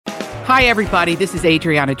Hi, everybody. This is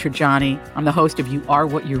Adriana Trajani. I'm the host of You Are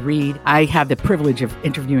What You Read. I have the privilege of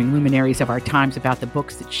interviewing luminaries of our times about the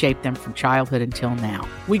books that shaped them from childhood until now.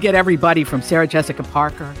 We get everybody from Sarah Jessica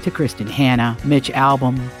Parker to Kristen Hanna, Mitch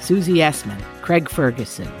Albom, Susie Essman, Craig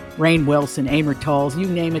Ferguson, Rainn Wilson, Amor Tolls, you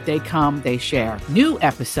name it, they come, they share. New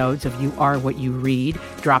episodes of You Are What You Read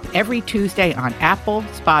drop every Tuesday on Apple,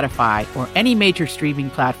 Spotify, or any major streaming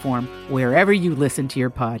platform wherever you listen to your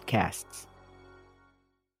podcasts.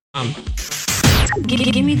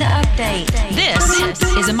 Give me the update. This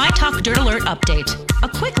is a My Talk Dirt Alert update. A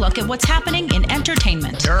quick look at what's happening in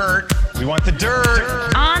entertainment. Dirt. We want the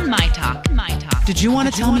dirt. On My Talk. Did you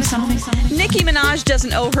want to tell me something? Nicki Minaj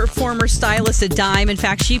doesn't owe her former stylist a dime. In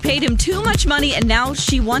fact, she paid him too much money, and now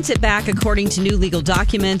she wants it back, according to new legal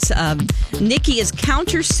documents. Nicki is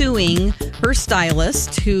countersuing her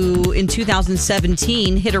stylist, who in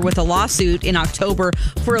 2017 hit her with a lawsuit in October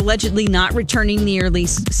for allegedly not returning nearly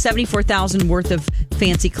 $74,000 worth of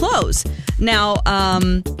fancy clothes. Now,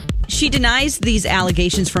 she denies these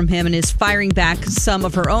allegations from him and is firing back some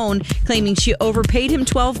of her own, claiming she overpaid him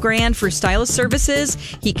 $12,000 for stylist services.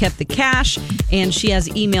 He kept the cash, and she has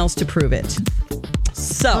emails to prove it.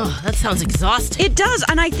 So that sounds exhausting. It does,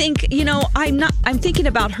 and I think I'm thinking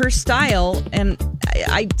about her style, and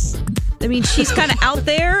I mean, she's kind of out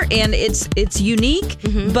there, and it's unique,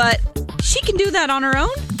 but she can do that on her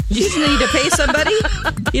own. She doesn't need to pay somebody.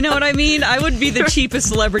 You know what I mean? I would be the cheapest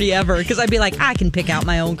celebrity ever, because I'd be like, I can pick out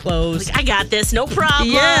my own clothes. I got this, no problem.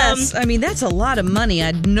 Yes. I mean, that's a lot of money. I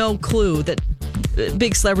had no clue that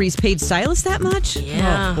big celebrities paid stylists that much.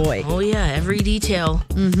 Yeah. Oh, boy. Oh, yeah. Every detail.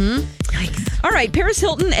 Yikes. All right. Paris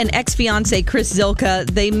Hilton and ex-fiance Chris Zilka,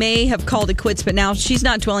 they may have called it quits, but now she's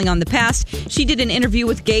not dwelling on the past. She did an interview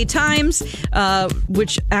with Gay Times,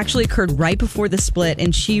 which actually occurred right before the split,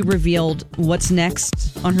 and she revealed what's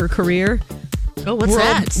next on her career. Oh, what's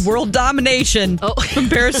that? World domination. Oh. From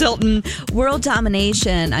Paris Hilton. World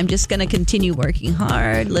domination. I'm just going to continue working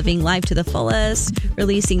hard, living life to the fullest,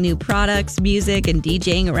 releasing new products, music, and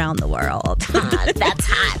DJing around the world. That's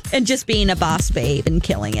hot. And just being a boss babe and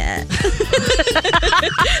killing it.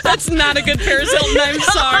 That's not a good Paris Hilton. I'm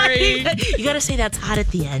sorry. You got to say that's hot at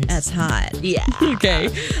the end. That's hot. Yeah. Okay.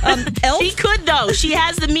 Elf. She could, though. She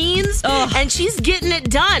has the means, and she's getting it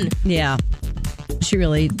done. Yeah. She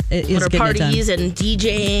really is with her getting parties it done. and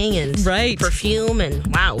DJing and perfume and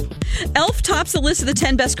wow. Elf tops the list of the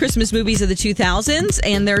 10 best Christmas movies of the 2000s,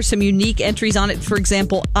 and there are some unique entries on it. For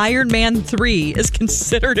example, Iron Man 3 is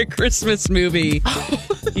considered a Christmas movie.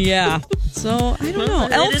 Yeah. So, I don't know.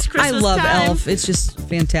 Elf, it is Christmas I love time. Elf. It's just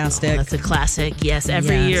fantastic. Oh, that's a classic. Yes,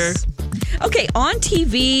 every year. Okay, on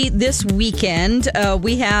TV this weekend,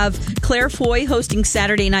 we have Claire Foy hosting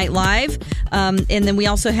Saturday Night Live. And then we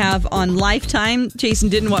also have on Lifetime, Jason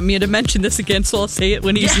didn't want me to mention this again, so I'll say it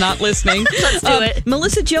when he's not listening. Let's do it.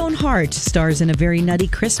 Melissa Joan Hart stars in A Very Nutty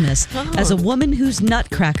Christmas as a woman whose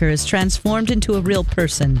nutcracker is transformed into a real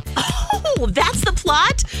person. Oh, that's the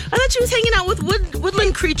plot? I thought she was hanging out with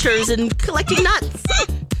woodland creatures and collecting nuts.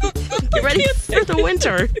 Get ready for the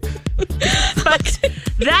winter. But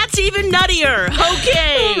that's even nuttier.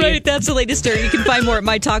 Okay. All right, that's the latest dirt. You can find more at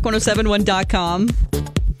mytalk1071.com.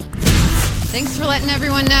 Thanks for letting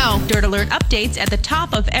everyone know. Dirt Alert updates at the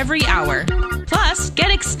top of every hour. Plus,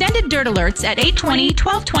 get extended Dirt Alerts at 8:20,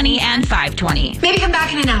 12:20, and 5:20. Maybe come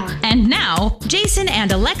back in an hour. And now, Jason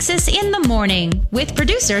and Alexis in the morning with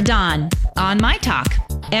producer Don on My Talk.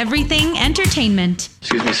 Everything entertainment.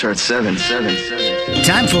 Excuse me, sir, it's 7.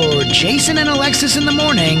 Time for Jason and Alexis in the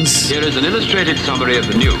mornings. Here is an illustrated summary of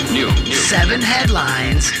the new. 7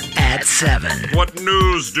 headlines at 7. What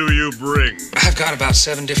news do you bring? I've got about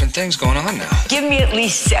 7 different things going on now. Give me at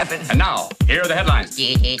least 7. And now, here are the headlines.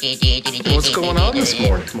 What's going on this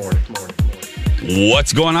morning?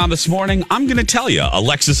 What's going on this morning? I'm going to tell you.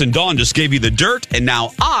 Alexis and Dawn just gave you the dirt, and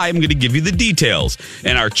now I'm going to give you the details.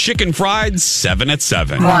 And our chicken fried 7 at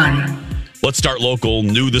 7. 1. Let's start local.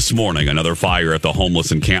 New this morning, another fire at the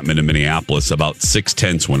homeless encampment in Minneapolis. About 6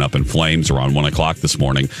 tents went up in flames around 1 o'clock this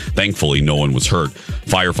morning. Thankfully, no one was hurt.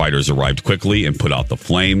 Firefighters arrived quickly and put out the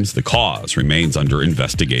flames. The cause remains under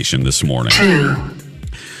investigation this morning. 2.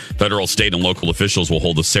 Federal, state, and local officials will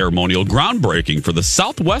hold a ceremonial groundbreaking for the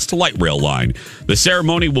Southwest Light Rail line. The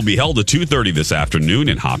ceremony will be held at 2:30 this afternoon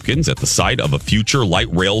in Hopkins at the site of a future light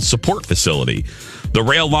rail support facility. The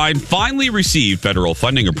rail line finally received federal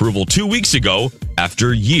funding approval 2 weeks ago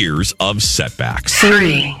after years of setbacks.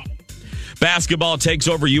 3. Basketball takes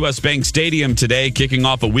over U.S. Bank Stadium today, kicking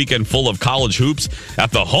off a weekend full of college hoops at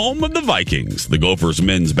the home of the Vikings. The Gophers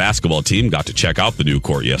men's basketball team got to check out the new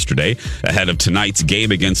court yesterday ahead of tonight's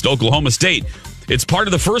game against Oklahoma State. It's part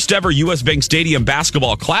of the first ever U.S. Bank Stadium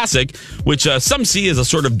Basketball Classic, which some see as a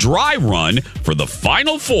sort of dry run for the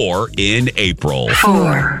Final Four in April.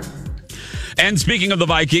 4. And speaking of the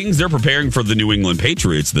Vikings, they're preparing for the New England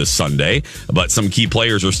Patriots this Sunday, but some key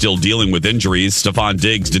players are still dealing with injuries. Stephon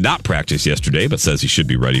Diggs did not practice yesterday, but says he should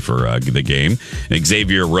be ready for the game. And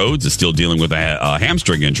Xavier Rhodes is still dealing with a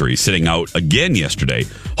hamstring injury, sitting out again yesterday.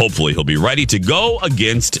 Hopefully he'll be ready to go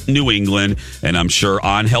against New England, and I'm sure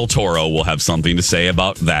Angel Toro will have something to say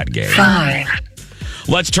about that game. 5.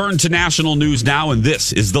 Let's turn to national news now, and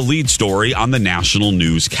this is the lead story on the national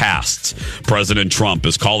newscasts. President Trump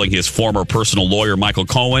is calling his former personal lawyer, Michael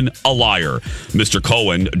Cohen, a liar. Mr.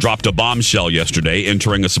 Cohen dropped a bombshell yesterday,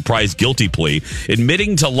 entering a surprise guilty plea,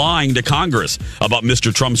 admitting to lying to Congress about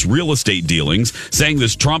Mr. Trump's real estate dealings, saying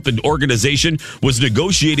this Trump organization was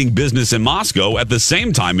negotiating business in Moscow at the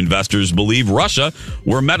same time investors believe Russia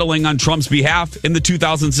were meddling on Trump's behalf in the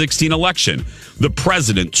 2016 election. The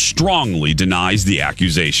president strongly denies the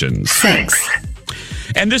accusations. 6.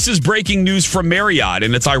 And this is breaking news from Marriott,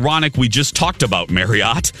 and it's ironic we just talked about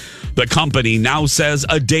Marriott. The company now says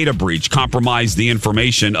a data breach compromised the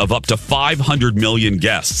information of up to 500 million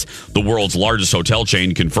guests. The world's largest hotel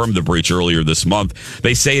chain confirmed the breach earlier this month.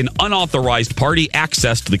 They say an unauthorized party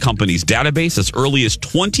accessed the company's database as early as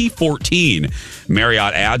 2014.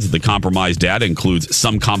 Marriott adds the compromised data includes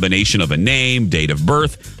some combination of a name, date of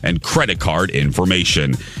birth, and credit card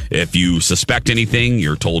information. If you suspect anything,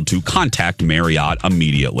 you're told to contact Marriott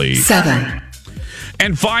immediately. 7.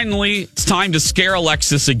 And finally, it's time to scare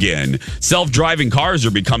Alexis again. Self-driving cars are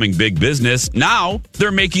becoming big business. Now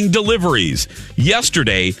they're making deliveries.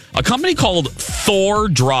 Yesterday, a company called Thor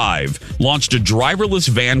Drive launched a driverless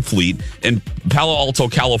van fleet in Palo Alto,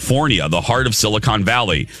 California, the heart of Silicon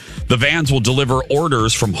Valley. The vans will deliver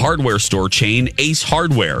orders from hardware store chain Ace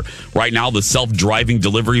Hardware. Right now, the self-driving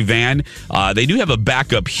delivery van, they do have a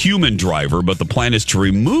backup human driver, but the plan is to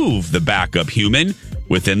remove the backup human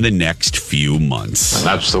within the next few months. And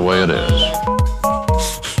that's the way it is.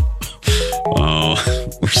 Oh,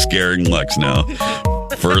 we're scaring Lex now.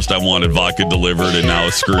 First, I wanted vodka delivered, and now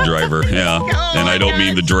a screwdriver. Yeah, and I don't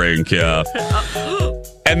mean the drink. Yeah.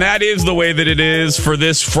 And that is the way that it is for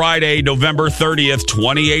this Friday, November 30th,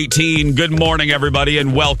 2018. Good morning, everybody,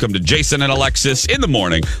 and welcome to Jason and Alexis in the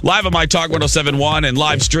morning. Live on My Talk 1071 and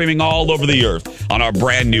live streaming all over the earth on our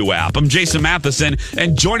brand new app. I'm Jason Matheson,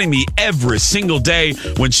 and joining me every single day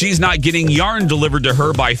when she's not getting yarn delivered to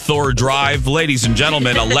her by Thor Drive, ladies and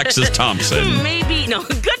gentlemen, Alexis Thompson. Maybe. No.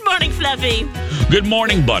 Good morning, Fluffy. Good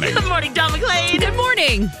morning, Bunny. Good morning, Don McClain. Good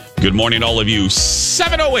morning. Good morning, all of you.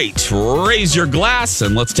 7:08. Raise your glass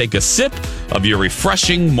and let's take a sip of your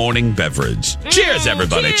refreshing morning beverage. Cheers,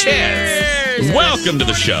 everybody. Cheers. Welcome to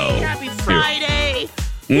the show. Happy Friday.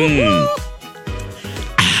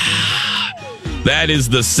 That is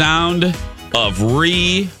the sound of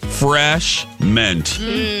refreshment.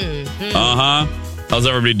 Uh-huh. How's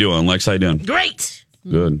everybody doing? Lex, how you doing? Great.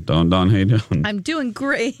 Good. Don, how you doing? I'm doing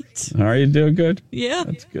great. Are you doing good? Yeah.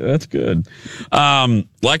 That's good.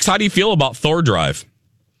 Lex, how do you feel about Thor Drive?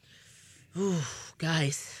 Ooh,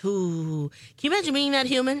 guys. Ooh. Can you imagine being that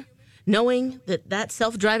human? Knowing that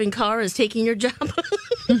self-driving car is taking your job?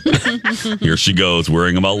 Here she goes,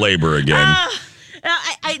 worrying about labor again.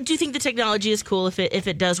 I do think the technology is cool if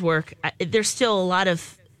it does work. There's still a lot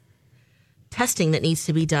of testing that needs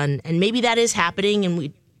to be done, and maybe that is happening, and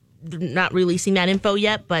we're not releasing that info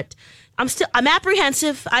yet. But I'm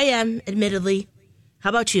apprehensive. I am, admittedly.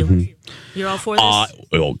 How about you? Mm-hmm. You're all for this?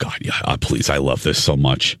 Oh God, yeah. Please, I love this so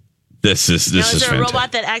much. This is fantastic. Is there fantastic. A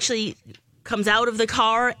robot that actually comes out of the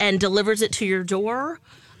car and delivers it to your door?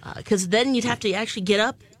 Because then you'd have to actually get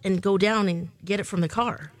up and go down and get it from the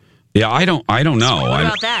car. Yeah, I don't know. What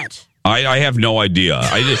about that? I have no idea.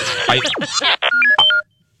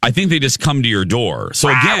 I think they just come to your door. So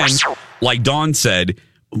again, like Dawn said,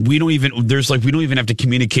 we don't even have to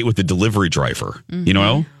communicate with the delivery driver. Mm-hmm. You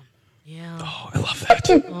know? Yeah. Oh, I love that.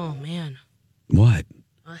 Oh man. What?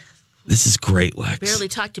 This is great, Lex. I barely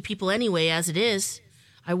talk to people anyway, as it is.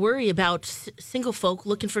 I worry about single folk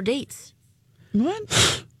looking for dates.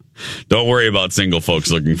 What? Don't worry about single folks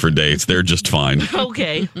looking for dates. They're just fine.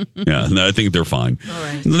 Okay. Yeah, no, I think they're fine. All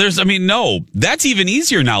right. That's even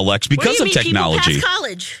easier now, Lex, because of technology. People past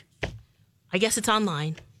college. I guess it's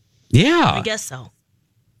online. Yeah. I guess so.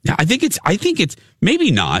 Yeah, I think it's maybe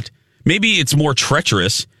not. Maybe it's more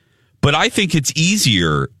treacherous, but I think it's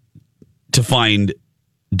easier to find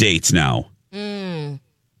dates now.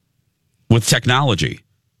 with technology?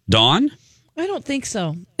 Dawn? I don't think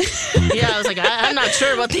so. Yeah, I was like, I'm not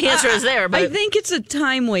sure what the answer is there. But I think it's a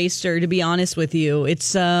time waster, to be honest with you.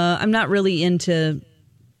 It's I'm not really into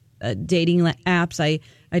dating apps.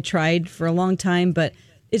 I tried for a long time, but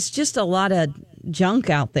it's just a lot of junk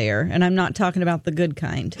out there, and I'm not talking about the good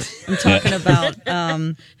kind. I'm talking about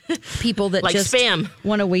people that like just spam.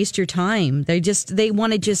 Want to waste your time. They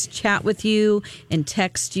want to just chat with you and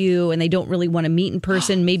text you, and they don't really want to meet in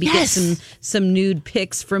person. Maybe Yes. get some nude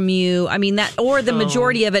pics from you. I mean that, or the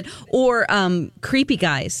majority of it, or creepy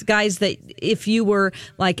guys that if you were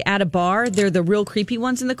like at a bar, they're the real creepy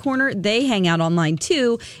ones in the corner. They hang out online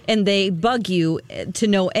too, and they bug you to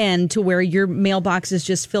no end, to where your mailbox is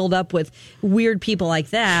just filled up with weird people like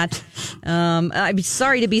that. I'm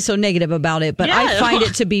sorry to be so negative about it, but I find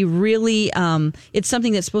it to be really, it's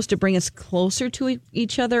something that's supposed to bring us closer to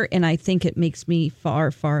each other, and I think it makes me far,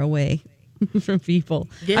 far away from people.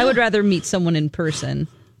 Yeah. I would rather meet someone in person,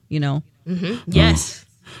 you know. Mm-hmm. Yes.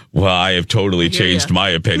 Well, I have totally changed my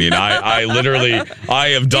opinion. I literally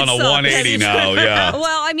have done a 180 now. Yeah.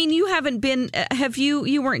 Well, I mean, you haven't been,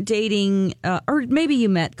 you weren't dating, or maybe you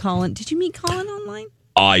met Colin. Did you meet Colin online?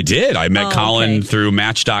 I did. I met Colin through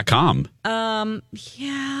Match.com.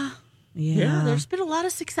 Yeah, there's been a lot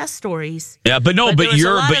of success stories. Yeah, but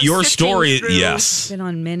your story, yes. Been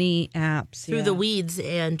on many apps. Through the weeds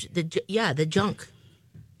and the junk.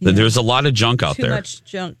 There's a lot of junk out Too there. much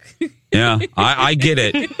junk. Yeah, I get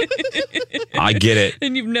it. I get it.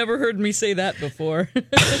 And you've never heard me say that before.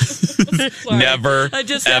 Never, I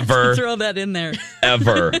just ever, have to throw that in there.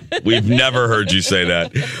 Ever. We've never heard you say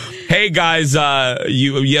that. Hey, guys,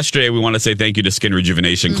 yesterday we want to say thank you to Skin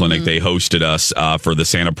Rejuvenation Clinic. They hosted us for the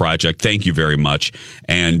Santa Project. Thank you very much.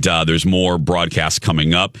 And there's more broadcasts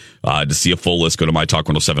coming up. To see a full list, go to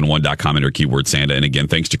mytalk1071.com, enter keyword Santa. And again,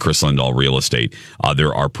 thanks to Chris Lindahl Real Estate.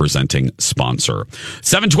 They're our presenting sponsor.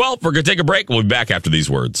 7:12, we're going to take a break. We'll be back after these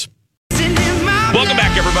words. Welcome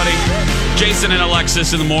back, everybody. Jason and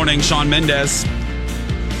Alexis in the morning. Shawn Mendes,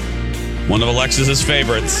 one of Alexis's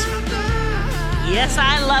favorites. Yes,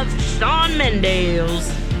 I love Shawn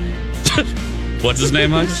Mendes. What's his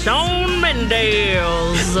name, Lex? Shawn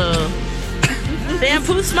Mendes. Sam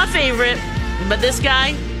Puth's my favorite, but this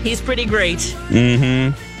guy, he's pretty great.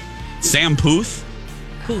 Mm-hmm. Sam Puth?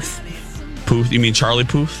 Puth. Puth? You mean Charlie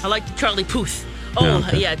Puth? I like the Charlie Puth. Oh,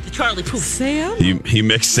 yeah, the Charlie Puth. Sam? He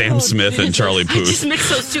mixed Sam Smith and Charlie Puth. I just mixed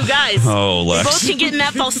those two guys. Oh, Lex. They both can get in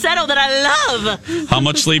that falsetto that I love. How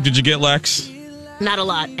much sleep did you get, Lex? Not a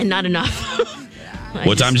lot, and not enough.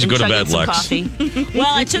 What time did you go to bed, Lex? Coffee.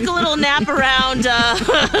 Well, I took a little nap around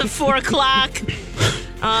 4 o'clock.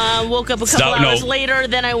 Woke up a couple hours later.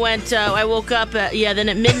 Then I woke up, then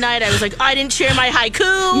at midnight, I was like, I didn't share my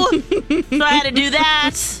haiku. So I had to do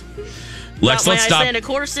that. Lex, let's stop. Icelandic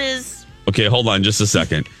horses. Okay, hold on just a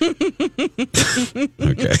second.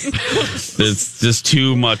 Okay. There's just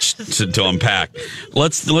too much to unpack.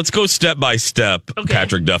 Let's go step by step, okay.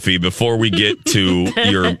 Patrick Duffy, before we get to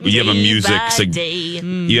you have a music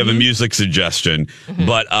you have a music suggestion. Mm-hmm.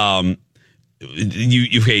 But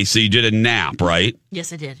so you did a nap, right?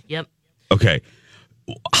 Yes, I did. Yep. Okay.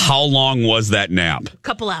 How long was that nap?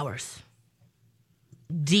 Couple hours.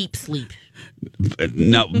 Deep sleep.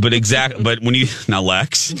 No, but when you now,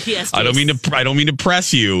 Lex. Yes, I don't mean to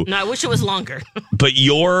press you. No, I wish it was longer. But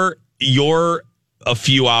your a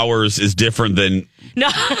few hours is different than. No.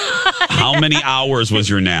 How many hours was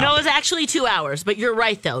your nap? No, it was actually 2 hours. But you're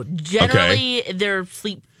right, though. Generally, they're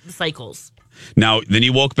sleep cycles. Now, then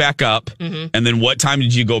you woke back up, and then what time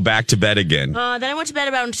did you go back to bed again? Then I went to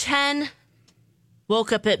bed around 10.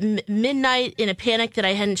 Woke up at midnight in a panic that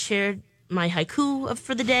I hadn't shared my haiku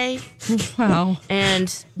for the day. Wow.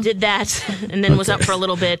 And did that, and then was up for a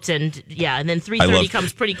little bit, and then 3:30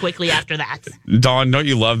 comes pretty quickly after that. Dawn, don't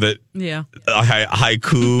you love that? Yeah.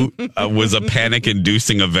 Haiku was a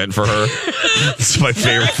panic-inducing event for her. It's my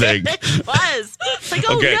favorite thing. It was. It's like,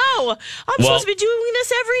 no, I'm supposed to be doing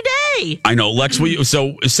this every day. I know, Lex.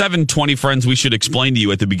 So 720 friends, we should explain to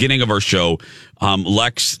you at the beginning of our show,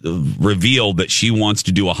 Lex revealed that she wants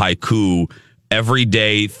to do a haiku every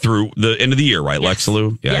day through the end of the year, right, Lex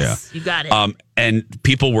Lou? Yes, you got it. And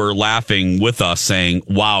people were laughing with us saying,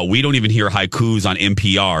 wow, we don't even hear haikus on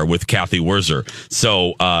NPR with Kathy Wurzer.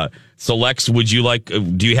 So Lex, would you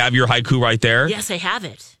do you have your haiku right there? Yes, I have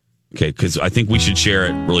it. Okay, because I think we should share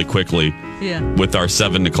it really quickly with our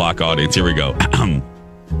 7 o'clock audience. Here we go.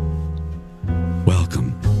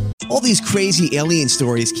 Welcome. All these crazy alien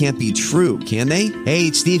stories can't be true, can they? Hey,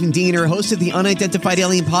 it's Stephen Diener, host of the Unidentified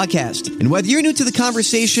Alien Podcast. And whether you're new to the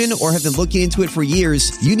conversation or have been looking into it for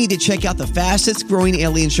years, you need to check out the fastest growing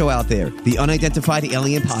alien show out there, the Unidentified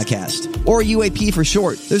Alien Podcast, or UAP for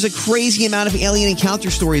short. There's a crazy amount of alien encounter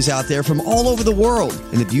stories out there from all over the world.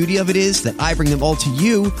 And the beauty of it is that I bring them all to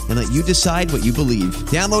you and let you decide what you believe.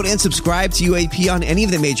 Download and subscribe to UAP on any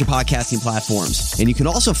of the major podcasting platforms. And you can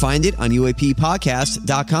also find it on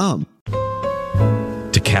UAPpodcast.com.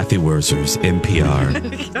 To Kathy Wurzer's NPR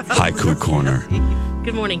Haiku Corner.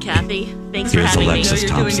 Good morning, Kathy. Thanks Here's for having Alexis me.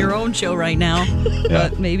 You're doing your own show right now, Yeah.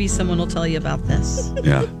 but maybe someone will tell you about this.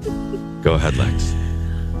 Yeah. Go ahead, Lex.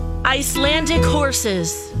 Icelandic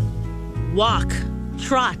horses walk,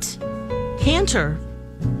 trot, canter,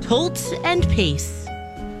 tolt, and pace.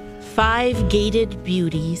 5 gated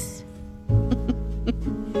beauties.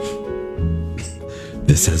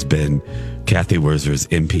 This has been Kathy Wurzer's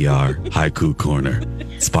NPR Haiku Corner,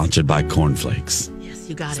 sponsored by Cornflakes. Yes,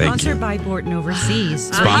 you got it. Sponsored by Borton Overseas.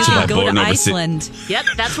 Sponsored by Go Borton to Overseas. Iceland. Yep,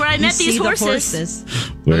 that's where I met See these the horses.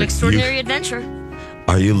 Where An extraordinary adventure.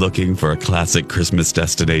 Are you looking for a classic Christmas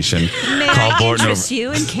destination? May Call I Borton interest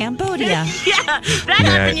you in Cambodia? Yeah, that May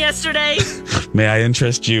happened I- yesterday. May I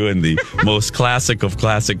interest you in the most classic of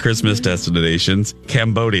classic Christmas destinations,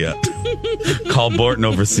 Cambodia? Call Borton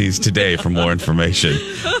Overseas today for more information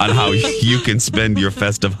on how you can spend your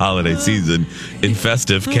festive holiday season in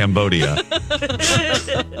festive Cambodia.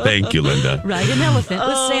 Thank you, Linda. Ride an elephant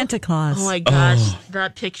with Santa Claus. Oh my gosh,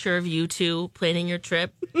 that picture of you two planning your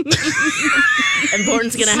trip. And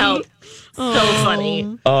Borton's gonna help. So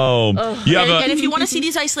funny. Oh, yeah, And if you want to see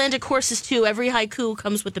these Icelandic horses too, every haiku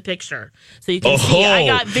comes with a picture. So you can see I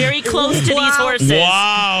got very close to these horses.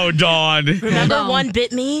 Wow, Dawn. Remember one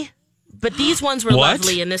bit me? But these ones were What?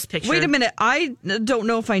 lovely in this picture. Wait a minute. I don't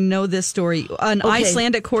know if I know this story. An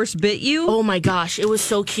Icelandic horse bit you? Oh my gosh, it was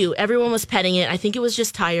so cute. Everyone was petting it. I think it was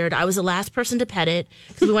just tired. I was the last person to pet it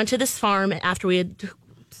because we went to this farm after we had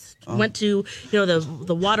went to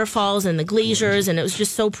the waterfalls and the glaciers, and it was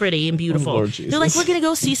just so pretty and beautiful. Lord They're like, we're gonna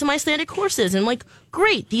go see some Icelandic horses, and I'm like,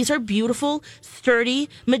 great, these are beautiful, sturdy,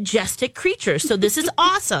 majestic creatures. So this is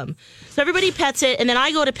awesome. So everybody pets it, and then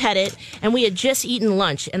I go to pet it, and we had just eaten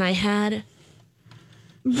lunch, and I had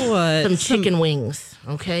some chicken wings.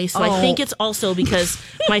 Okay, so I think it's also because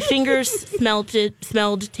my fingers smelled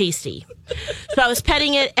tasty. So I was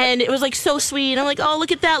petting it, and it was like so sweet. I'm like, oh,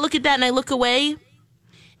 look at that, and I look away.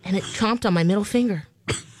 And it chomped on my middle finger.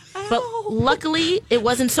 But luckily, it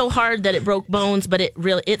wasn't so hard that it broke bones, but it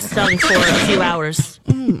stung for a few hours.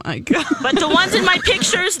 Oh my God. But the ones in my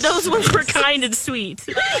pictures, those ones were kind and sweet.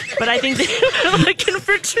 But I think they were looking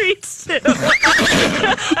for treats too. I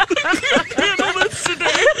can't handle this today.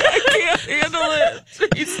 I can't handle it.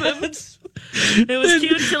 Jesus. It was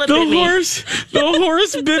cute till it bit me. The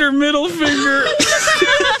horse bit her middle finger.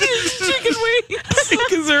 Chicken wings.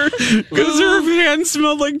 Because her hand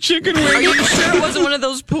smelled like chicken wings. Are you sure it wasn't one of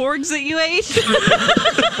those porgs that you ate?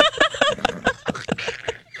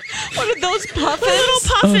 One of those puffins? Little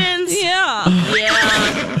puffins. Yeah.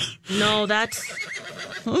 Yeah. No, that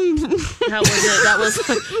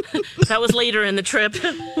was later in the trip.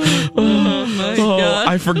 Oh my God.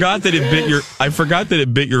 I forgot that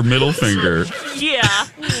it bit your middle finger. Yeah.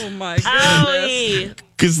 Oh my goodness. Owie.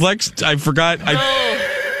 Because Lex, I forgot.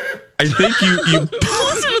 I think you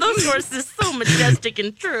Some of those horses so majestic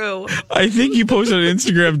and true. I think you posted on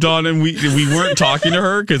Instagram, Dawn, and we weren't talking to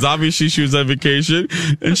her because obviously she was on vacation,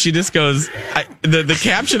 and she just goes. The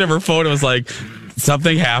caption of her photo was like,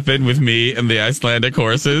 something happened with me and the Icelandic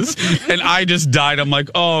horses, and I just died. I'm like,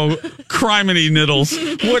 oh, criminy niddles.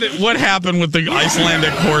 What happened with the Icelandic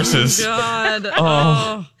horses? God.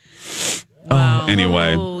 Oh. Wow.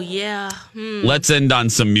 Anyway. Oh, yeah. Let's end on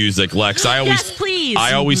some music, Lex. Yes, please.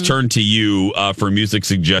 I always turn to you for music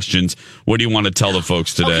suggestions. What do you want to tell the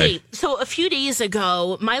folks today? Okay, so a few days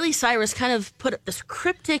ago, Miley Cyrus kind of put up this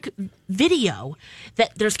cryptic video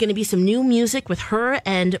that there's going to be some new music with her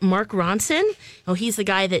and Mark Ronson. Oh, he's the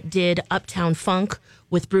guy that did Uptown Funk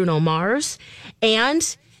with Bruno Mars.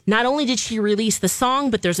 And not only did she release the song,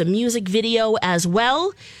 but there's a music video as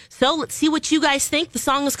well. So let's see what you guys think. The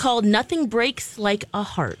song is called Nothing Breaks Like a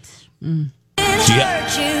Heart. It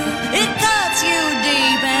cuts you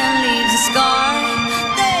deep and leaves a scar.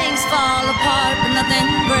 Things fall apart, but nothing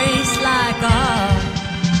breaks like a heart.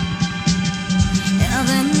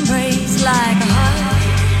 Nothing breaks like a heart.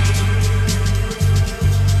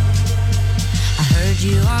 I heard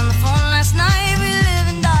you on the phone last night. We live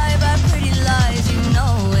and die by pretty lies. You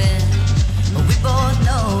know it, but we both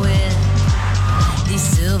know it. These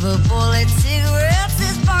silver bullet cigarettes,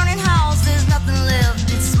 this burning house, there's nothing left,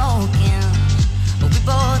 it's smoke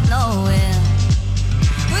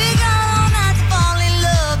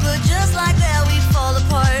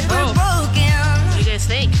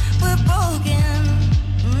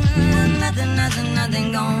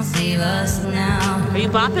Are you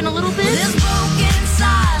bopping a little bit?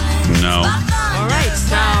 No. All right,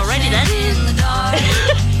 so ready then?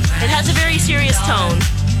 It has a very serious tone.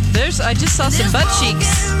 I just saw some butt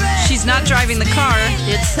cheeks. She's not driving the car.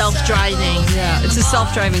 It's self-driving. Yeah, it's a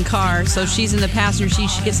self-driving car. So she's in the passenger seat.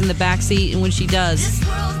 She gets in the back seat, and when she does,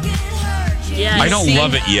 yeah, I don't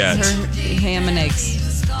love it yet. Her ham and eggs.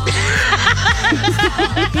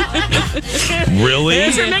 Really?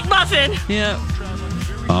 There's your McMuffin. Yeah.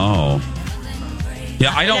 Oh.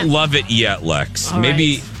 Yeah, I don't love it yet, Lex. All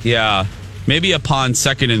maybe, right. yeah. Maybe upon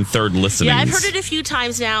second and third listenings. Yeah, I've heard it a few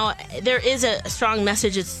times now. There is a strong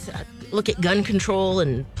message. It's look at gun control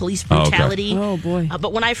and police brutality. Oh, boy.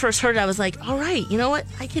 But when I first heard it, I was like, all right, you know what?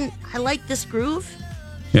 I like this groove.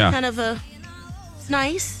 Yeah. Kind of it's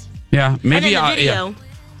nice. Yeah, maybe and then the video.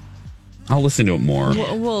 I'll listen to it more.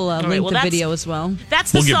 We'll link the video as well.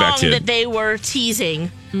 That's the We'll get back song to it. that they were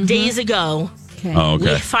teasing days ago. Okay. Oh,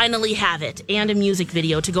 okay. We finally have it, and a music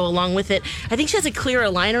video to go along with it. I think she has a clear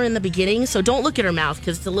aligner in the beginning, so don't look at her mouth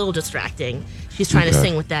because it's a little distracting. She's trying to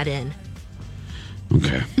sing with that in.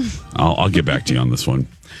 Okay. I'll get back to you on this one.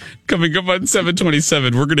 Coming up on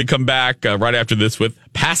 727, we're going to come back right after this with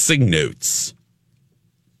Passing Notes.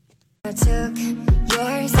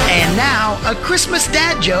 And now, a Christmas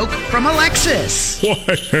dad joke from Alexis. Why,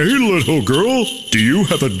 hey, little girl, do you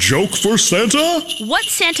have a joke for Santa?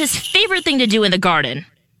 What's Santa's favorite thing to do in the garden?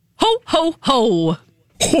 Ho, ho, ho.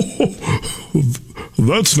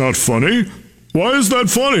 That's not funny. Why is that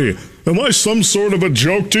funny? Am I some sort of a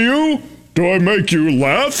joke to you? Do I make you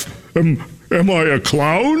laugh? Am I a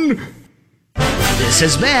clown? This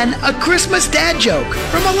has been a Christmas dad joke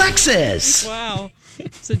from Alexis. Wow.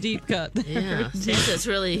 It's a deep cut. Yeah, Santa's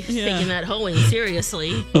really taking that hoeing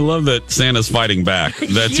seriously. I love that Santa's fighting back.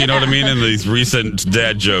 That's, you know what I mean, in these recent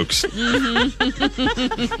dad jokes.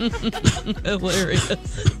 Hilarious.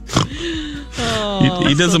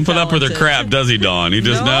 He doesn't put up with her crap, does he, Dawn? He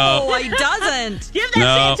just, No, he doesn't. Give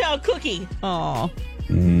that Santa a cookie. Oh.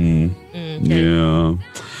 Yeah.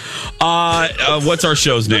 What's our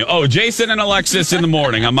show's name? Oh, Jason and Alexis in the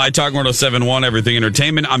morning on My Talk 107.1 Everything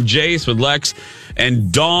Entertainment. I'm Jace with Lex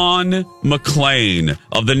and Dawn McLean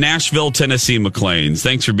of the Nashville, Tennessee McLeans.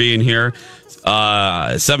 Thanks for being here.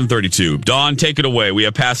 7:32. Dawn, take it away. We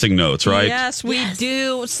have passing notes, right? Yes, we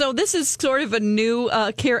do. So this is sort of a new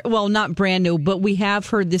character. Well, not brand new, but we have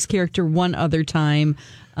heard this character one other time.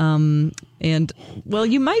 And, well,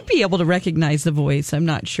 you might be able to recognize the voice. I'm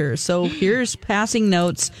not sure. So here's passing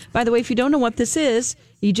notes. By the way, if you don't know what this is,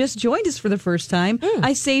 you just joined us for the first time.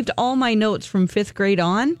 I saved all my notes from 5th grade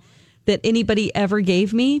on that anybody ever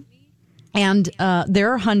gave me. And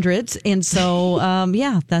there are hundreds. And so,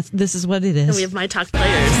 this is what it is. And we have My Talk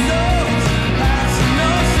players.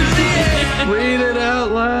 Read it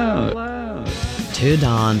out loud. To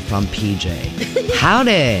Dawn from PJ.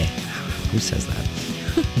 Howdy. Who says that?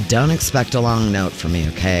 Don't expect a long note from me,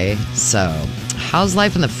 okay? So, how's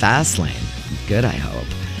life in the fast lane? Good, I hope.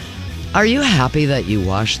 Are you happy that you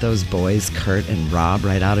washed those boys, Kurt and Rob,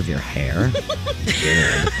 right out of your hair?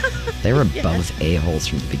 Good. They were both a-holes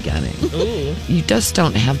from the beginning. Ooh. You just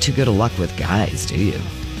don't have too good a luck with guys, do you?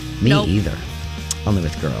 Me Nope. either. Only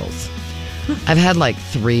with girls. I've had like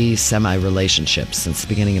 3 semi-relationships since the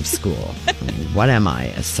beginning of school. I mean, what am I,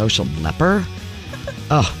 a social leper?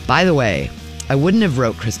 Oh, by the way, I wouldn't have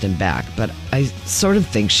wrote Kristen back, but I sort of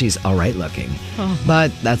think she's all right looking. Oh.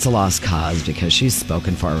 But that's a lost cause because she's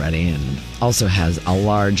spoken for already and also has a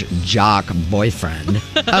large jock boyfriend.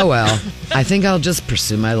 Oh well, I think I'll just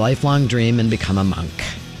pursue my lifelong dream and become a monk.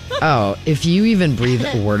 Oh, if you even breathe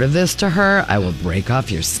a word of this to her, I will break off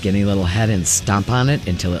your skinny little head and stomp on it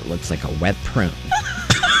until it looks like a wet prune.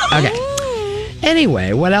 Okay.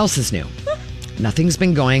 Anyway, what else is new? Nothing's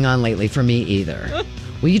been going on lately for me either.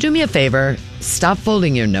 Will you do me a favor? Stop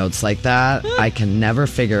folding your notes like that. I can never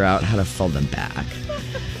figure out how to fold them back.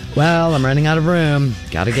 Well, I'm running out of room.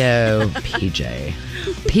 Gotta go. PJ.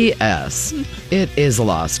 P.S. It is a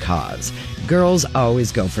lost cause. Girls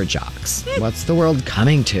always go for jocks. What's the world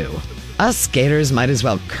coming to? Us skaters might as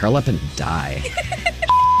well curl up and die.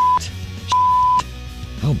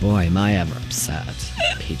 Oh boy, am I ever upset.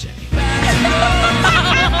 PJ.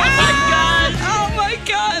 Oh my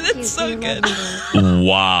God, that's so good.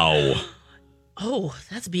 Wow. Oh,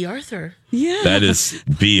 that's B. Arthur. Yeah. That is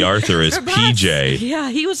B. Arthur as PJ. Yeah,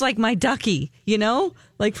 he was like my ducky,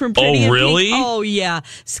 like from Pretty in really? Pink. Oh, yeah.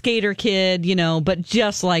 Skater kid, but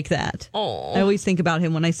just like that. Oh. I always think about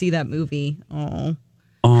him when I see that movie. Oh.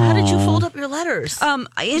 How did you fold up your letters?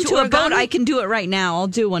 Into a boat. I can do it right now. I'll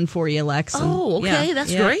do one for you, Lex. Oh, okay.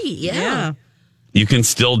 That's great. Yeah. You can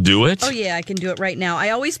still do it? Oh yeah, I can do it right now. I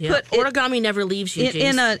always put origami never leaves you,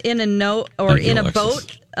 in a note or Thank you, in a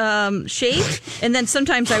Alexis. boat shape, and then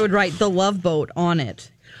sometimes I would write the love boat on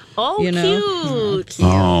it. Oh, cute.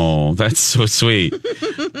 Oh, that's so sweet.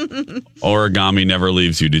 Origami never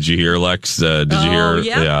leaves you. Did you hear, Lex? Did you hear?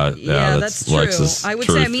 Yeah, that's true. Lex's I would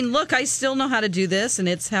truth. say, I mean, look, I still know how to do this, and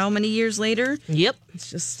it's how many years later? Yep. It's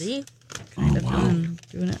just See? kind of fun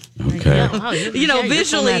doing it. Okay. Yeah, wow, You know, you're pulling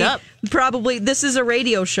visually, that up. probably this is a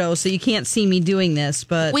radio show, so you can't see me doing this,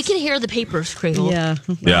 but We can hear the papers crinkle. yeah.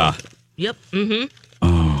 Yeah. Yep. Mm-hmm.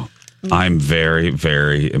 Oh, I'm very,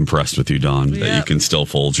 very impressed with you, Dawn, that you Yep. can still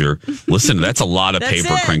fold your. Listen, that's a lot of That's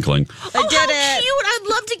paper it. crinkling. I Oh, did how it. cute. I'd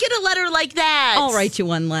love to get a letter like that. I'll write you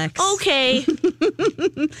one, Lex. Okay.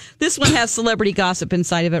 This one has celebrity gossip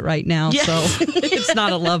inside of it right now, Yeah. so it's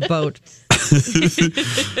not a love boat.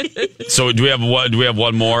 So do we have one? Do we have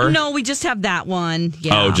one more? No, we just have that one.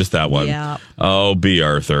 Yeah. Oh, just that one. Yeah. Oh, B.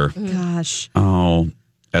 Arthur. Gosh. Oh,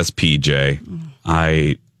 SPJ.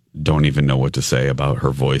 I don't even know what to say about her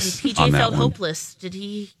voice PJ on that felt one. hopeless. Did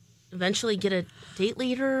he eventually get a date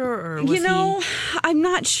later, or was You know, I'm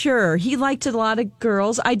not sure. He liked a lot of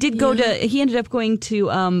girls. I did go to. He ended up going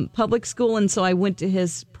to public school, and so I went to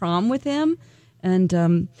his prom with him. And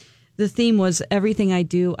the theme was "Everything I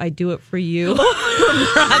do it for you."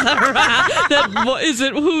 Is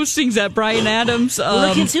it? Who sings that? Brian Adams.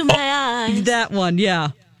 Look into my eyes. That one, yeah.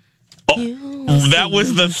 That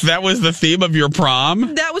was the theme of your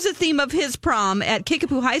prom? That was a theme of his prom at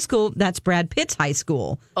Kickapoo High School. That's Brad Pitt's high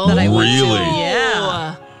school. Oh, that I went to. really?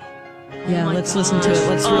 Yeah. Yeah, my let's listen to it.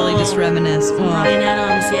 Let's really just reminisce. Oh. Brian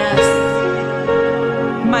Adams, yes.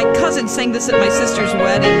 My cousin sang this at my sister's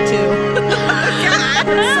wedding, too. God,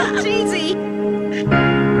 it's so cheesy.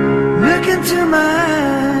 Look into my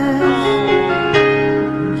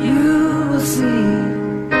eyes, you will see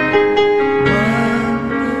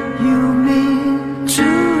what you mean to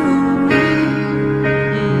me.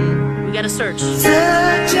 We got to search.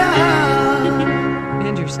 Such a heart,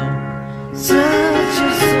 And your soul. such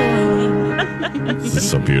a soul. This is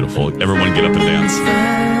so beautiful. Everyone get up and dance.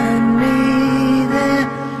 Find me there,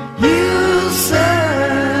 you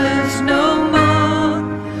search no more.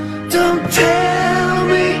 Don't tell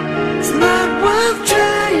me it's not worth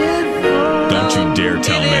trying for. Don't you dare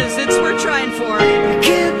tell It me. is. It's worth trying for. You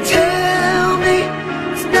can't tell me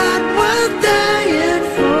it's not worth dying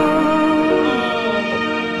for.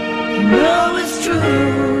 You know it's true.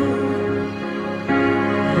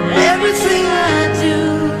 Everything I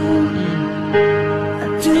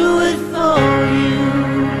do it for you.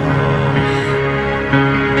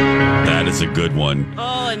 That is a good one.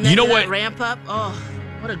 Oh, and You then know that what? ramp up. Oh,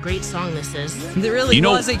 what a great song this is. It really You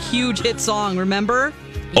know- was a huge hit song, remember?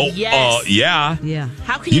 Oh, Yes. yeah. Yeah.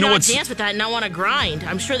 How can You you, know not what's- dance with that and not want to grind?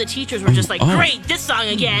 I'm sure the teachers were just like, Oh. great, this song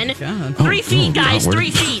again. God. 3 feet, guys, God,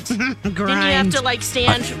 3 feet. Didn't you have to like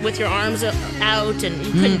stand with your arms out and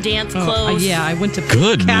you couldn't dance close? Yeah, I went to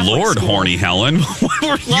Good Catholic Lord, school. horny Helen. What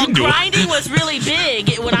were Well, you doing? grinding was really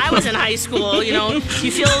big when I was in high school. You know,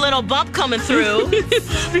 you feel a little bump coming through.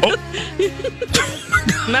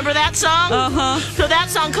 Remember that song? Uh-huh. So that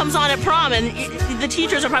song comes on at prom, and the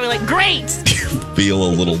teachers are probably like, great. Feel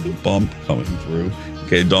a little bump coming through.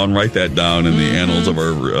 Okay, Dawn, write that down in the annals of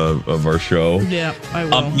our show. Yeah, I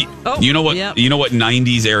will. You know what? Yep. You know what?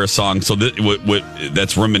 90s era song. So what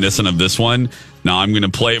that's reminiscent of this one. Now I'm going to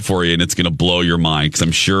play it for you, and it's going to blow your mind because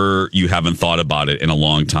I'm sure you haven't thought about it in a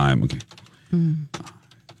long time. Okay.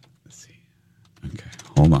 Let's see. Okay,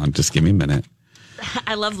 hold on. Just give me a minute.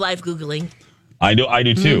 I love live Googling. I do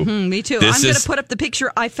too. Me too. This I'm going is- to put up the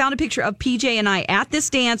picture. I found a picture of PJ and I at this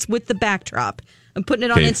dance with the backdrop. I'm putting it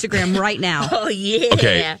on Okay. Instagram right now. Oh, yeah.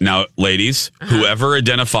 Okay, now, ladies, whoever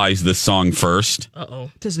identifies this song first. Uh-oh.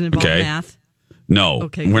 Does it involve Okay. math? No,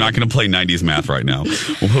 Okay, we're good. not going to play 90s math right now.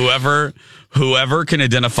 Whoever can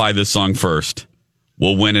identify this song first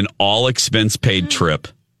will win an all expense paid trip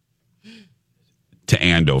to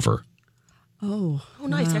Andover. Oh. Oh,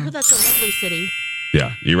 nice. I heard that's a lovely city.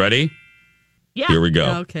 Yeah, you ready? Yeah. Here we go.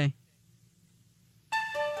 Okay.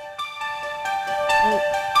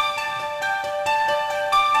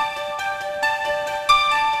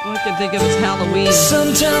 All I can think of is Halloween.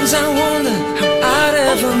 Sometimes I wonder how I'd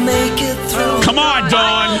ever make it through. Come on,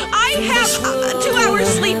 Dawn. I have 2 hours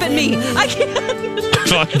sleep in me. I can't.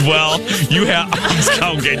 Well, you have.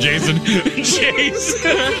 Okay, Jason. Jason.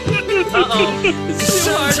 Uh-oh. It's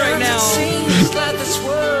too hard right now. Seems like this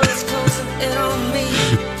world's closing in on me.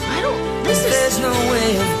 There's no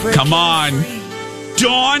way of breaking Come on.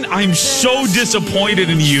 Dawn, I'm so disappointed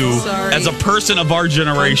in you Sorry. as a person of our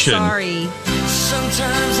generation. I'm sorry.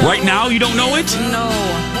 Sometimes Right now, you don't know it? No.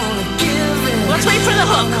 I wanna give Let's wait for the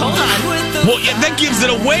hook. Hold on. Well, yeah, that gives it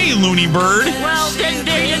away, Looney Bird. Well, then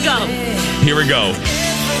there you go. Here we go.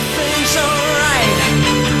 Everything's alright.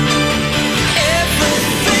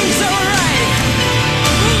 Everything's alright.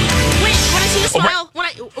 Wait, when I see you smile,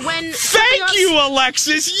 when Thank you,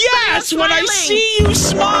 Alexis. Yes, when I see you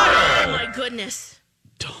smile. Oh my goodness.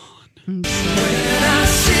 When I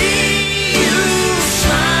see you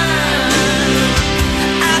smile,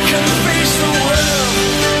 I can face the world.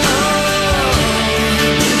 Oh,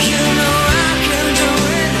 you know I can do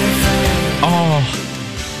anything. Oh,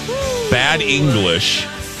 bad English.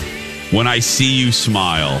 When I see you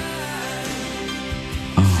smile.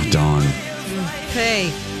 Oh, Dawn.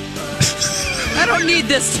 Hey. I don't need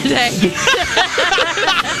this today.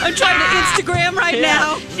 I'm trying to Instagram right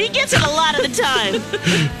now. He gets it a lot of the time.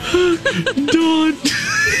 Dawn.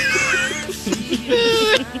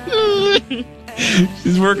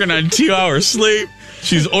 She's working on 2 hours sleep.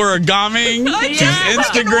 She's origaming. She's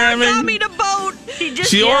Instagramming. Origami to boat.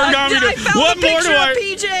 She origami to. What more do I?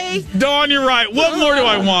 PJ. Dawn, you're right. What more do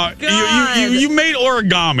I want? You made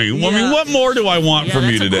origami. I mean, what more do I want from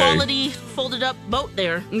you today? That's a quality folded up boat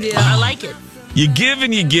there. Yeah, I like it. You give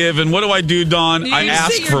and you give, and what do I do, Dawn? I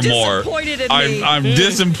ask for more. I'm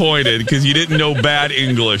disappointed because you didn't know bad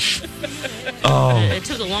English. Oh, it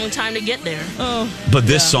took a long time to get there. Oh, but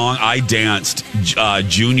this song, I danced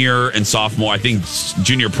junior and sophomore. I think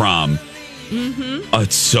junior prom. Mm-hmm. Oh,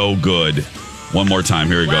 it's so good. One more time.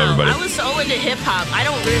 Here we go, everybody. I was so into hip hop. I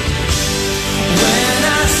don't really. When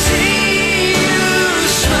I see you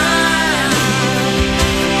smile,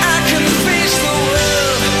 I can face the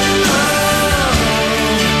world. Oh,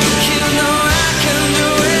 you know I can do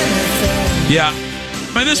anything. Yeah.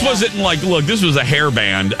 I mean, this wasn't like, look, this was a hair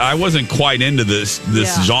band. I wasn't quite into this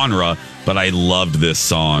genre, but I loved this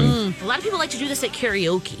song. A lot of people like to do this at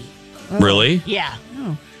karaoke. Really? Yeah.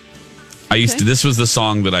 I used to. This was the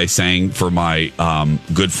song that I sang for my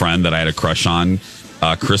good friend that I had a crush on,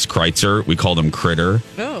 Chris Kreitzer. We called him Critter.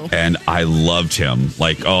 Oh. And I loved him.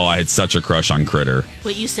 Like, I had such a crush on Critter.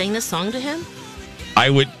 Wait, you sang this song to him? I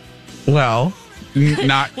would, not.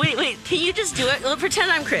 Wait. Can you just do it?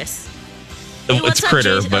 Pretend I'm Chris. Hey, it's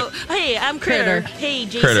Critter, but. Hey, I'm Critter. Hey,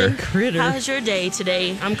 Jason. Critter. How's your day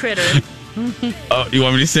today? I'm Critter. Oh, you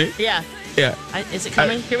want me to sing? Yeah. Yeah. Is it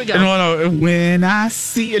coming? Here we go. No. When I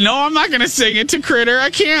see... No, I'm not going to sing it to Critter.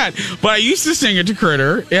 I can't. But I used to sing it to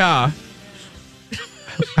Critter. Yeah.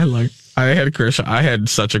 I had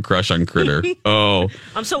such a crush on Critter. Oh.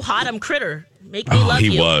 I'm so hot, I'm Critter. Make me love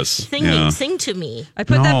you. He was. Sing to me. I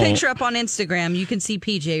put that picture up on Instagram. You can see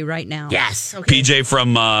PJ right now. Yes. Okay. PJ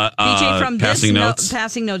from Passing Notes.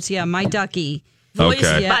 Passing Notes, yeah. My ducky. Voiced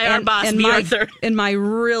by our boss, B. Arthur. And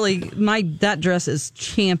that dress is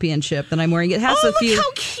championship that I'm wearing. It has a few. Look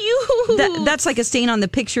how cute. That's like a stain on the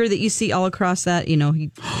picture that you see all across that.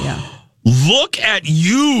 Yeah. Look at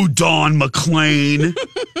you, Dawn McClain.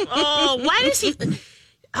 Why does he?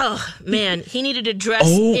 Oh man, he needed a dress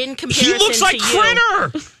in comparison. He looks like to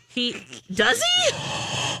Critter. Does he?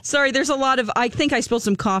 Sorry, there's a lot of. I think I spilled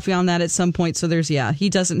some coffee on that at some point. So he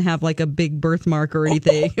doesn't have like a big birthmark or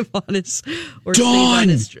anything on his. Or Dawn.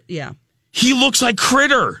 Yeah. He looks like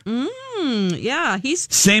Critter. Yeah, he's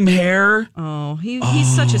same hair. Oh,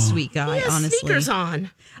 he's such a sweet guy. He has honestly, sneakers on.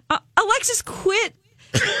 Alexis, quit.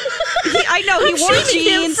 I know he wore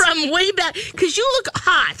jeans from way back because you look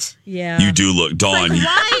hot. Yeah, you do look. Dawn,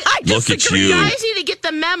 look at you. You guys need to get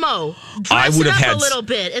the memo. Dress it up a little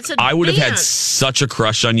bit. I would have had such a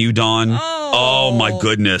crush on you, Dawn. Oh my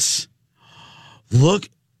goodness! Look,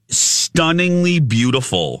 stunningly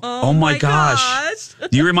beautiful. Oh my gosh!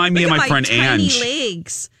 You remind me of my friend Ange.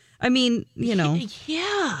 Legs. I mean,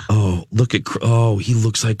 Yeah. Oh, look at. Oh, he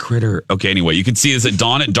looks like Critter. Okay, anyway, you can see this at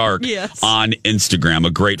Dawn at Dark on Instagram.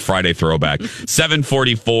 A great Friday throwback.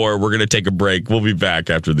 7:44. We're going to take a break. We'll be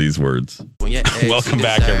back after these words. Welcome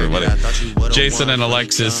back, everybody. Jason and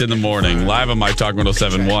Alexis in the morning. Live on My Talk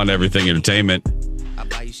 107.1, Everything Entertainment.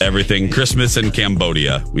 Everything Christmas in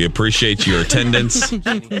Cambodia. We appreciate your attendance.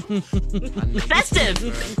 Festive.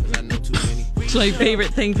 It's my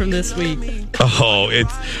favorite thing from this week.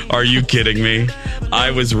 Are you kidding me?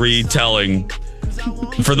 I was retelling.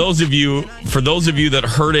 For those of you that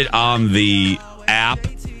heard it on the app,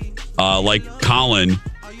 like Colin,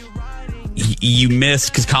 you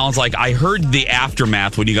missed because Colin's like, I heard the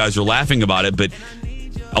aftermath when you guys were laughing about it, but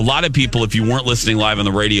a lot of people, if you weren't listening live on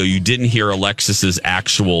the radio, you didn't hear Alexis's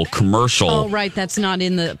actual commercial. Oh, right. That's not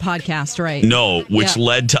in the podcast, right? No, which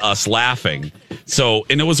led to us laughing. So,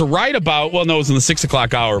 and it was it was in the 6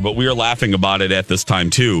 o'clock hour, but we were laughing about it at this time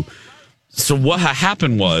too. So what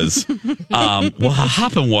happened was, the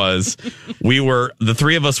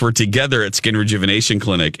three of us were together at Skin Rejuvenation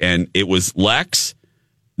Clinic, and it was Lex,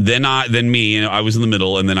 then me, and I was in the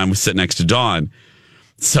middle, and then I was sitting next to Dawn.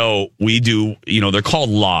 So we do, they're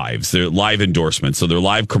called lives. They're live endorsements. So they're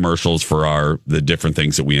live commercials for the different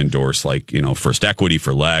things that we endorse, like, First Equity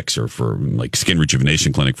for Lex, or for like Skin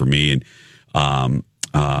Rejuvenation Clinic for me, and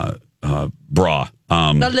bra.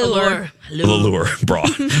 Allure bra.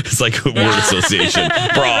 It's like a word association.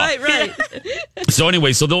 Bra. Right. So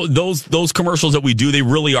anyway, so those commercials that we do, they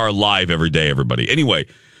really are live every day, everybody. Anyway,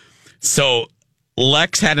 so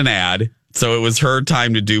Lex had an ad. So it was her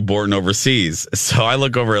time to do Borton Overseas. So I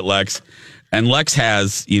look over at Lex, and Lex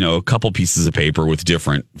has, a couple pieces of paper with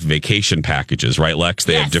different vacation packages, right, Lex?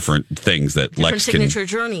 They have different things that Lex can... signature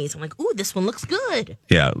journeys. I'm like, ooh, this one looks good.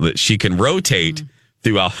 Yeah, that she can rotate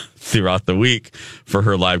throughout the week for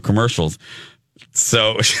her live commercials.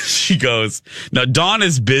 So she goes, now Dawn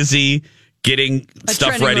is busy getting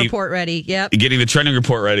stuff ready. Trending report ready, yep. Getting the trending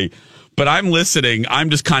report ready. But I'm listening. I'm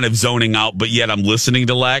just kind of zoning out, but yet I'm listening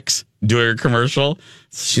to Lex doing a commercial.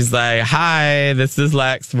 She's like, hi, this is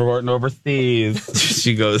Lex for Borton Overseas.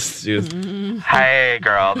 She goes, hey,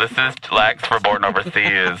 girl, this is Lex for Borton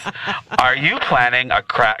Overseas. Are you planning a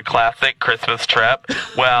classic Christmas trip?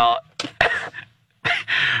 Well,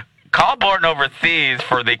 call Borton Overseas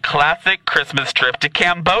for the classic Christmas trip to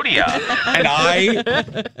Cambodia.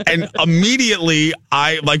 And immediately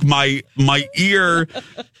my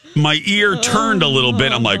ear turned a little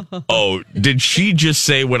bit. I'm like, oh, did she just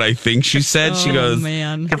say what I think she said? She goes,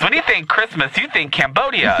 man. Because when you think Christmas, you think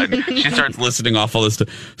Cambodia. And she starts listing off all this stuff.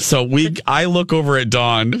 So I look over at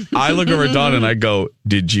Dawn. And I go,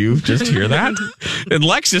 did you just hear that? And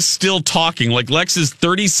Lex is still talking. Like, Lex is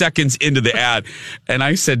 30 seconds into the ad. And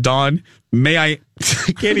I said, Dawn, may I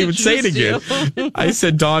can't even say it again. I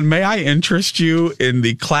said, Dawn, may I interest you in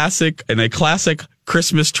a classic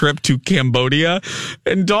Christmas trip to Cambodia?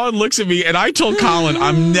 And Dawn looks at me, and I told Colin,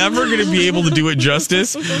 I'm never going to be able to do it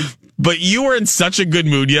justice, but you were in such a good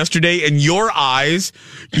mood yesterday, and your eyes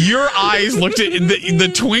looked at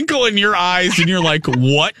the twinkle in your eyes, and you're like,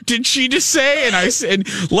 what did she just say? And I said,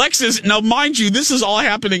 Alexis, now mind you, this is all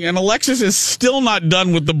happening, and Alexis is still not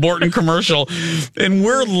done with the Borton commercial, and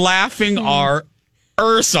we're laughing our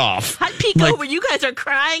earth off. I peek over. You guys are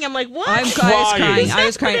crying. I'm like, what? I was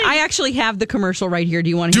crying. I actually have the commercial right here. Do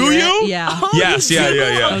you want to hear it? Do you? Yeah. Oh, yes.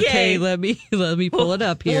 Yeah. Okay, let me pull it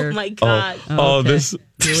up here. Oh my God.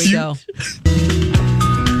 Here we go.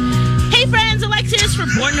 Hey friends, Alexis from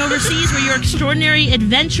Borton Overseas, where your extraordinary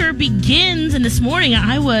adventure begins. And this morning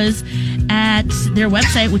I was at their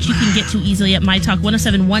website, which you can get to easily at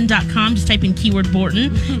mytalk1071.com. Just type in keyword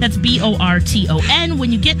Borton. That's BORTON.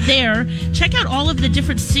 When you get there, check out all of the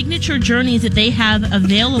different signature journeys that they have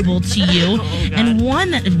available to you. And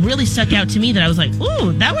one that really stuck out to me that I was like,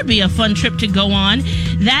 ooh, that would be a fun trip to go on.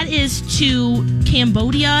 That is to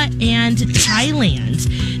Cambodia and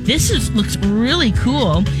Thailand. This looks really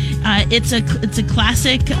cool. It's a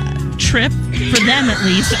classic trip for them, at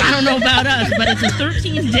least. I don't know about us, but it's a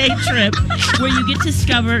 13-day trip where you get to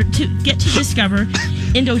discover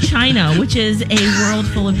Indochina, which is a world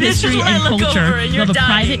full of history and culture. You have a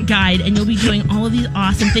private guide, and you'll be doing all of these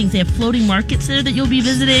awesome things. They have floating markets there that you'll be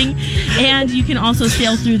visiting, and you can also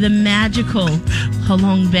sail through the magical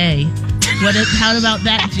Halong Bay. How about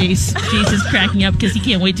that, Jace? Jace is cracking up because he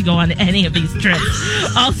can't wait to go on any of these trips.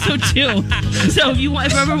 Also, too, so if you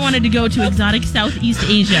ever wanted to go to exotic Southeast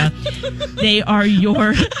Asia, they are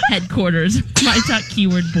your headquarters. My talk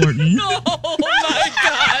keyword Borton. Oh my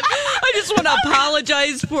God. I just want to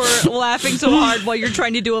apologize for laughing so hard while you're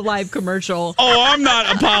trying to do a live commercial. Oh, I'm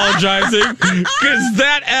not apologizing because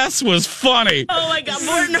that S was funny. Oh my God,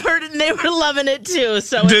 Borton heard it and they were loving it too.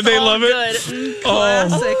 So did they love good. it?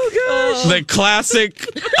 Classic. Oh, the classic.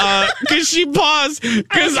 Because she paused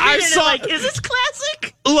because I saw. Like, is this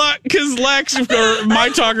classic? Look, because Lex or my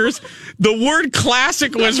talkers. The word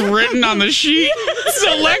classic was written on the sheet.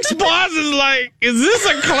 So Lex pauses like, is this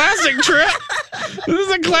a classic trip? Is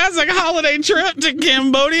this a classic holiday trip to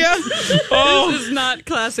Cambodia? Oh, this is not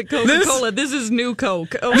classic Coca-Cola. This is new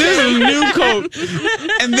Coke. Okay? This is new Coke.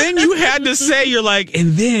 And then you had to say, you're like,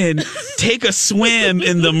 and then take a swim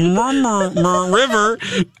in the river.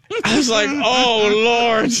 I was like, oh,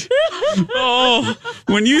 Lord. Oh,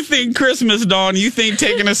 when you think Christmas, Dawn, you think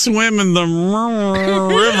taking a swim in the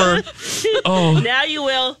river. Oh. Now you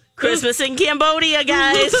will. Christmas in Cambodia,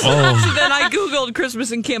 guys. Oh. So then I Googled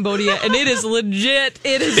Christmas in Cambodia, and it is legit.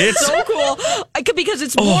 It's so cool. Because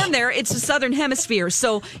it's warm there. It's the southern hemisphere.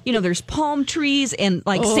 So, there's palm trees and,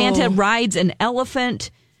 Santa rides an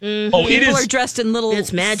elephant. Mm-hmm. Oh, it People is- are dressed in little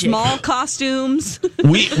It's magic. small costumes.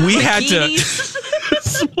 We had to. Bikinis.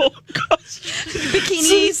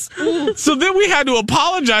 Bikinis. So then we had to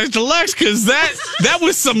apologize to Lex because that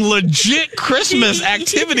was some legit Christmas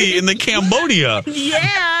activity in the Cambodia.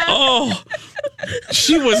 Yeah. Oh,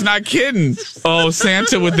 she was not kidding. Oh,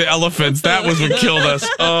 Santa with the elephants. That was what killed us.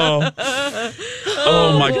 Oh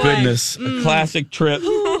my goodness. A classic trip.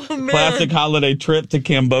 Classic holiday trip to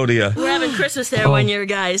Cambodia. We're having Christmas there one year,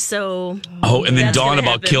 guys, so... Oh, and then that's Dawn gonna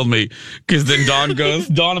about happen. killed me because then Dawn goes,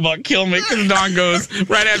 Dawn about killed me because Dawn goes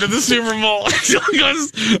right after the Super Bowl. She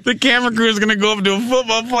goes, the camera crew is going to go up to a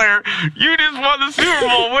football player. You just won the Super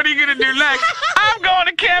Bowl. What are you going to do next? I'm going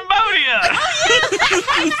to Cambodia.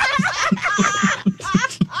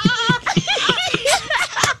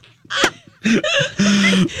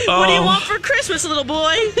 What do you want for Christmas, little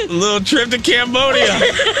boy? Little trip to Cambodia.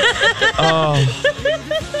 Oh,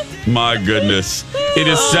 my goodness. It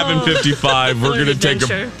is 7:55. We're What an going to take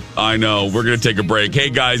adventure. I know. We're going to take a break. Hey,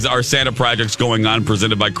 guys, our Santa Project's going on,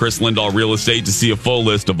 presented by Chris Lindahl Real Estate. To see a full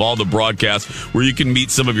list of all the broadcasts where you can meet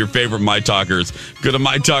some of your favorite My Talkers, go to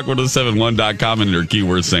mytalk1071.com and enter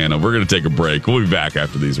keyword Santa. We're going to take a break. We'll be back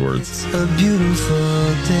after these words. A beautiful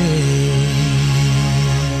day.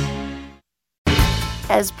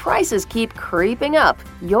 As prices keep creeping up,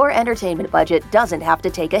 your entertainment budget doesn't have to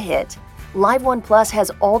take a hit. Live One Plus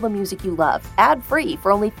has all the music you love, ad-free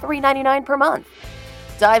for only $3.99 per month.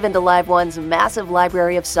 Dive into Live One's massive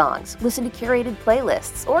library of songs, listen to curated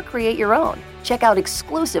playlists, or create your own. Check out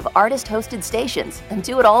exclusive artist-hosted stations, and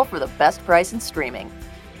do it all for the best price in streaming.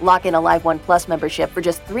 Lock in a Live One Plus membership for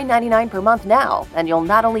just $3.99 per month now, and you'll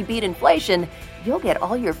not only beat inflation, you'll get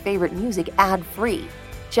all your favorite music ad-free.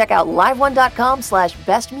 Check out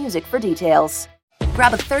liveone.com/bestmusic for details.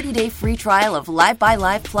 Grab a 30-day free trial of Live by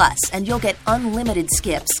Live Plus, and you'll get unlimited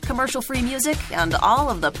skips, commercial-free music, and all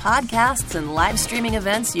of the podcasts and live streaming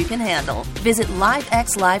events you can handle. Visit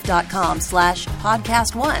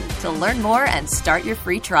livexlive.com/podcast1 to learn more and start your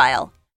free trial.